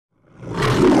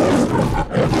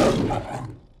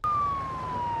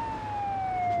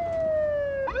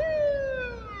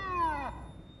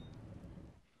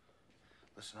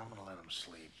listen, I'm gonna let him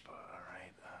sleep, all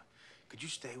right? Could you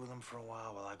stay with him for a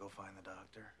while I go find the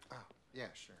doctor? Oh, yeah,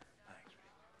 sure. Thanks.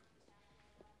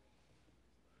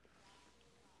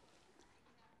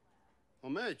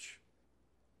 Well, Mitch,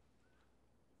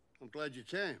 I'm glad you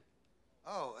came.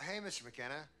 Oh, hey, Mr.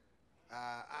 McKenna.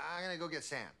 I'm gonna go get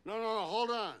Sam. No,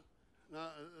 hold on.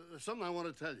 There's something I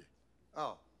want to tell you.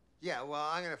 Oh, yeah, well,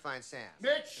 I'm gonna find Sam.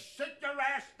 Mitch, sit your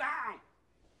ass down!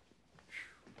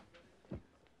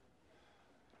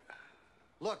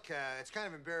 Look, it's kind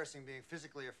of embarrassing being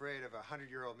physically afraid of a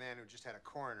 100-year-old man who just had a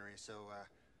coronary, so,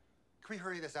 can we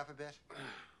hurry this up a bit?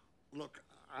 Look,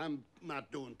 I'm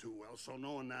not doing too well, so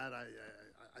knowing that,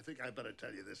 I think I better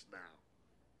tell you this now.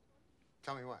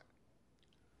 Tell me what?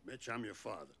 Mitch, I'm your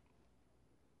father.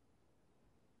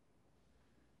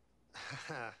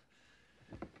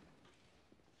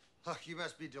 Look, you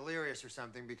must be delirious or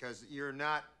something because you're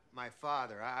not my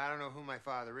father. I don't know who my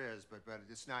father is, but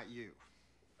it's not you.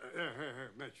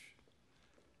 Here, Mitch.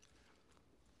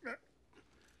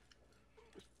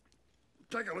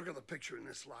 Take a look at the picture in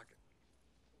this locket.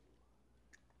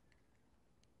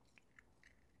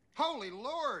 Holy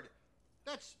Lord!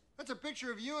 That's a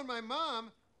picture of you and my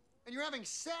mom, and you're having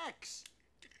sex.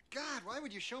 God, why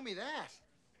would you show me that?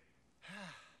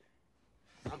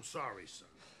 I'm sorry, son.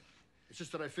 It's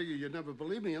just that I figured you'd never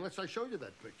believe me unless I showed you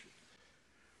that picture.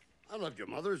 I loved your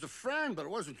mother as a friend, but it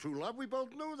wasn't true love. We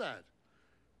both knew that.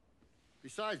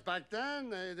 Besides, back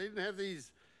then, they didn't have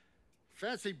these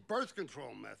fancy birth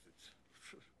control methods.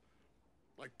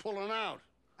 Like pulling out.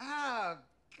 Ah,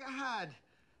 God.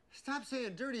 Stop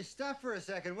saying dirty stuff for a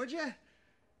second, would you?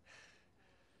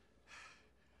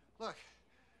 Look,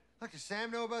 does Sam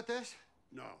know about this?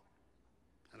 No.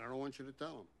 And I don't want you to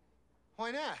tell him. Why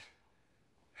not?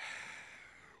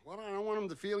 Well, I don't want him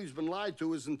to feel he's been lied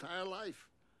to his entire life.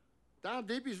 Down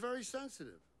deep, he's very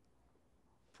sensitive.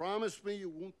 Promise me you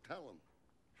won't tell him.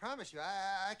 Promise you?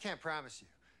 I can't promise you.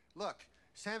 Look,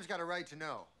 Sam's got a right to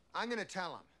know. I'm gonna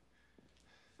tell him.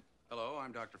 Hello,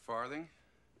 I'm Dr. Farthing.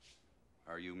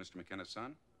 Are you Mr. McKenna's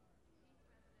son?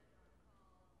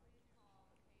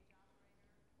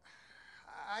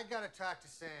 I gotta talk to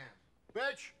Sam.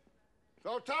 Mitch,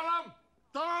 don't tell him!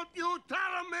 Don't you tell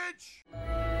him,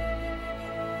 Mitch!